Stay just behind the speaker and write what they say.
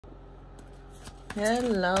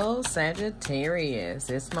Hello, Sagittarius.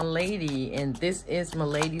 It's my lady, and this is my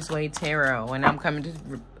Lady's Way Tarot, and I'm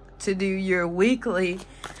coming to do your weekly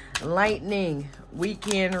lightning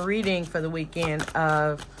weekend reading for the weekend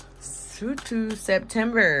of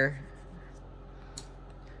September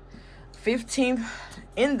 15th,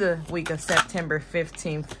 in the week of September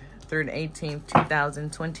 15th through the 18th,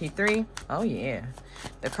 2023. Oh yeah.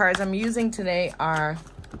 The cards I'm using today are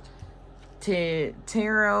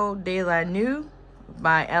Tarot de la Nuit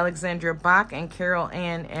by Alexandra Bach and Carol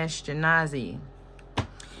Ann Ashkenazi.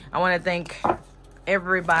 I want to thank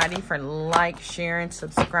everybody for sharing,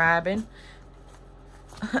 subscribing.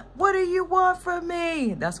 What do you want from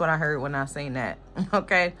me? That's what I heard when I sang that.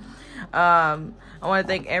 Okay. I want to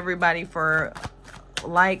thank everybody for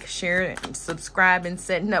sharing, subscribing,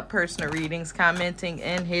 setting up personal readings, commenting,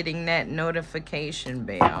 and hitting that notification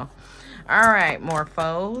bell. All right,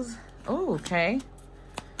 Morphos. Oh, okay.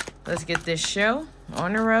 Let's get this show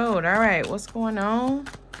on the road. All right, what's going on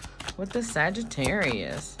with the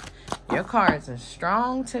Sagittarius? Your cards are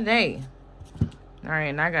strong today. All right,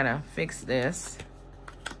 and I gotta fix this.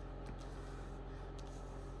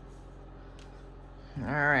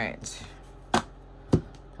 All right.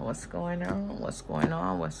 What's going on? What's going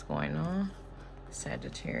on? What's going on?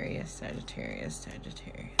 Sagittarius, Sagittarius,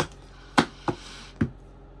 Sagittarius.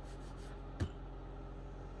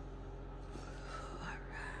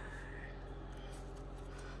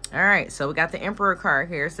 All right, so we got the Emperor card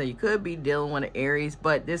here. So you could be dealing with an Aries,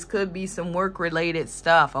 but this could be some work-related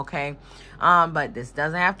stuff, okay? But this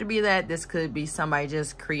doesn't have to be that. This could be somebody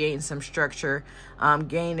just creating some structure,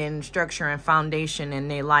 gaining structure and foundation in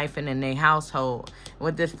their life and in their household.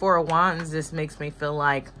 With this Four of Wands, this makes me feel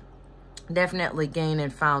like definitely gaining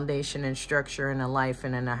foundation and structure in a life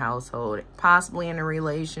and in a household, possibly in a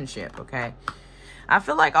relationship, okay? I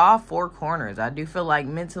feel like all four corners. I do feel like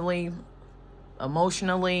mentally,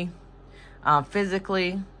 emotionally,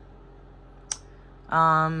 physically,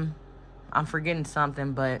 I'm forgetting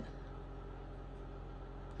something, but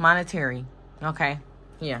monetary. Okay,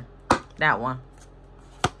 yeah, that one.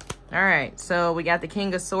 All right, so we got the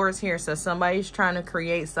King of Swords here. So somebody's trying to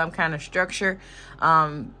create some kind of structure,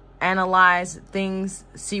 analyze things,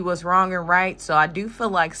 see what's wrong and right. So I do feel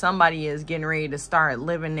like somebody is getting ready to start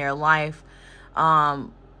living their life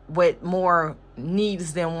with more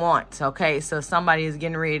needs than wants, okay? So somebody is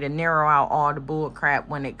getting ready to narrow out all the bull crap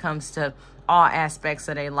when it comes to all aspects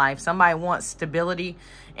of their life. Somebody wants stability,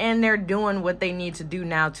 and they're doing what they need to do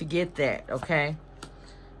now to get that, okay?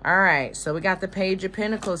 All right, so we got the Page of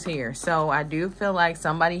Pentacles here. So I do feel like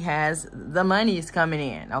somebody has the money's coming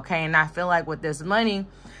in, okay? And I feel like with this money,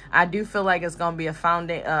 I do feel like it's going to be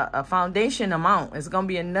a foundation amount. It's going to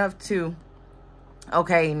be enough to,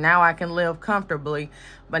 okay, now I can live comfortably,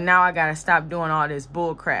 but now I got to stop doing all this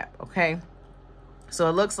bull crap, okay? So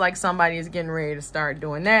it looks like somebody is getting ready to start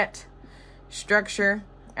doing that structure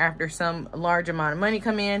after some large amount of money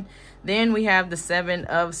come in. Then we have the Seven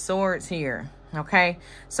of Swords here, okay?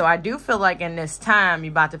 So I do feel like in this time,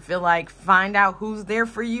 you're about to feel like find out who's there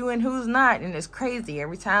for you and who's not. And it's crazy.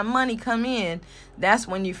 Every time money come in, that's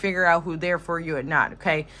when you figure out who's there for you or not,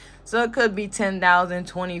 okay? So it could be 10,000,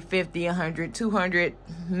 20, 50, 100, 200.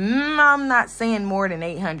 I'm not saying more than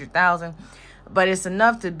 800,000, but it's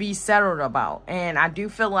enough to be settled about. And I do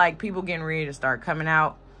feel like people getting ready to start coming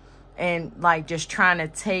out and like just trying to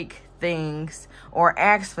take things or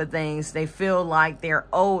ask for things. They feel like they're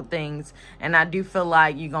owed things. And I do feel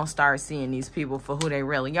like you're going to start seeing these people for who they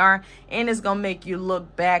really are. And it's going to make you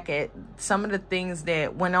look back at some of the things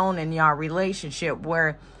that went on in your relationship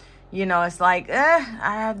where, you know, it's like,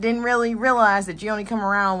 I didn't really realize that you only come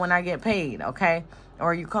around when I get paid, okay?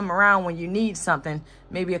 Or you come around when you need something,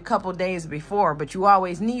 maybe a couple days before, but you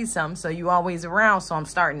always need something, so you always around. So I'm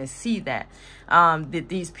starting to see that, that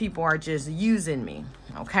these people are just using me,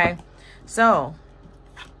 okay? So,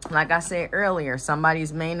 like I said earlier,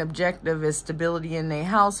 somebody's main objective is stability in their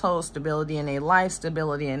household, stability in their life,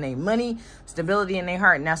 stability in their money, stability in their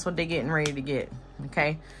heart, and that's what they're getting ready to get,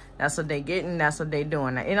 okay? That's what they getting. That's what they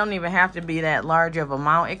doing. It don't even have to be that large of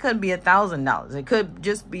amount. It could be $1,000. It could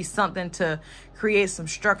just be something to create some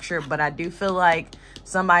structure. But I do feel like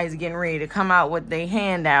somebody's getting ready to come out with their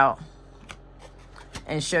hand out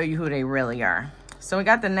and show you who they really are. So we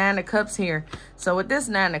got the Nine of Cups here. So with this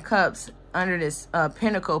Nine of Cups under this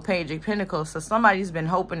Page of Pentacles, so somebody's been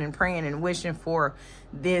hoping and praying and wishing for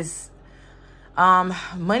this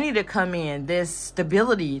money to come in, this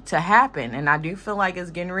stability to happen. And I do feel like it's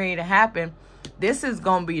getting ready to happen. This is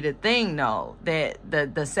going to be the thing, though, that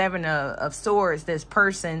the Seven of Swords, this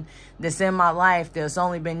person that's in my life that's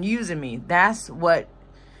only been using me, that's what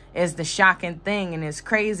is the shocking thing, and it's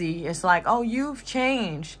crazy. It's like, oh, you've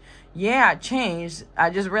changed. Yeah, I changed. I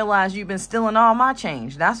just realized you've been stealing all my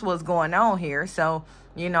change. That's what's going on here. So,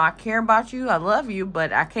 you know, I care about you. I love you,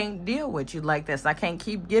 but I can't deal with you like this. I can't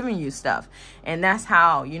keep giving you stuff. And that's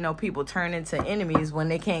how, you know, people turn into enemies when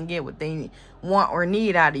they can't get what they want or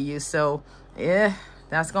need out of you. So, yeah,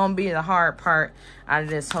 that's going to be the hard part out of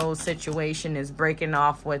this whole situation, is breaking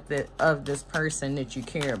off with this person that you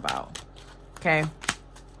care about. Okay?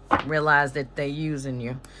 Realize that they're using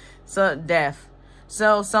you. So, death.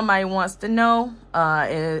 So somebody wants to know,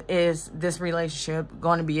 is this relationship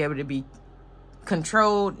going to be able to be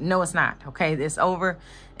controlled? No, it's not. Okay, it's over.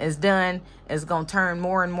 It's done. It's going to turn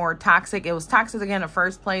more and more toxic. It was toxic in the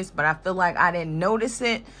first place, but I feel like I didn't notice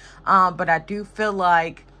it. But I do feel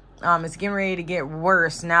like it's getting ready to get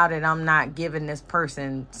worse now that I'm not giving this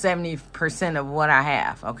person 70% of what I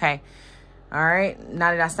have. Okay. All right.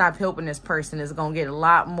 Now that I stopped helping this person, it's going to get a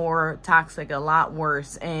lot more toxic, a lot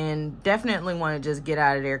worse, and definitely want to just get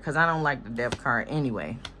out of there, because I don't like the death card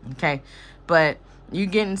anyway. Okay. But you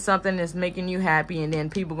getting something that's making you happy, and then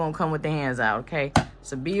people going to come with their hands out. Okay.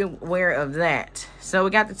 So be aware of that. So we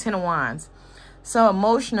got the 10 of Wands. So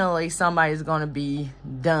emotionally, somebody's going to be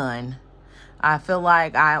done. I feel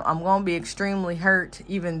like I'm going to be extremely hurt,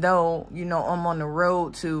 even though, you know, I'm on the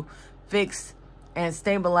road to fix and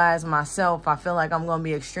stabilize myself. I feel like I'm going to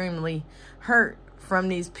be extremely hurt from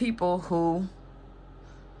these people or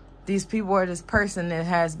this person that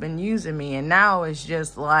has been using me. And now it's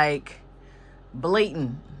just like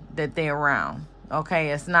blatant that they're around.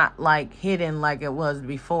 Okay. It's not like hidden like it was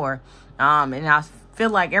before. And I feel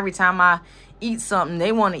like every time I eat something,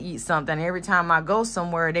 they want to eat something. Every time I go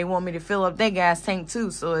somewhere, they want me to fill up their gas tank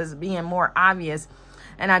too. So it's being more obvious.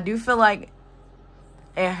 And I do feel like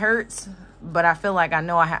it hurts, but I feel like I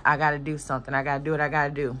know I got to do something. I got to do what I got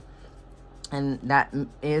to do. And that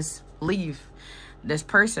is leave this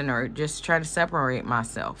person or just try to separate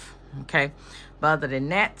myself. Okay. But other than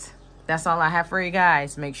that, that's all I have for you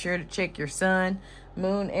guys. Make sure to check your sun,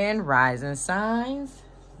 moon, and rising signs.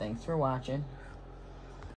 Thanks for watching.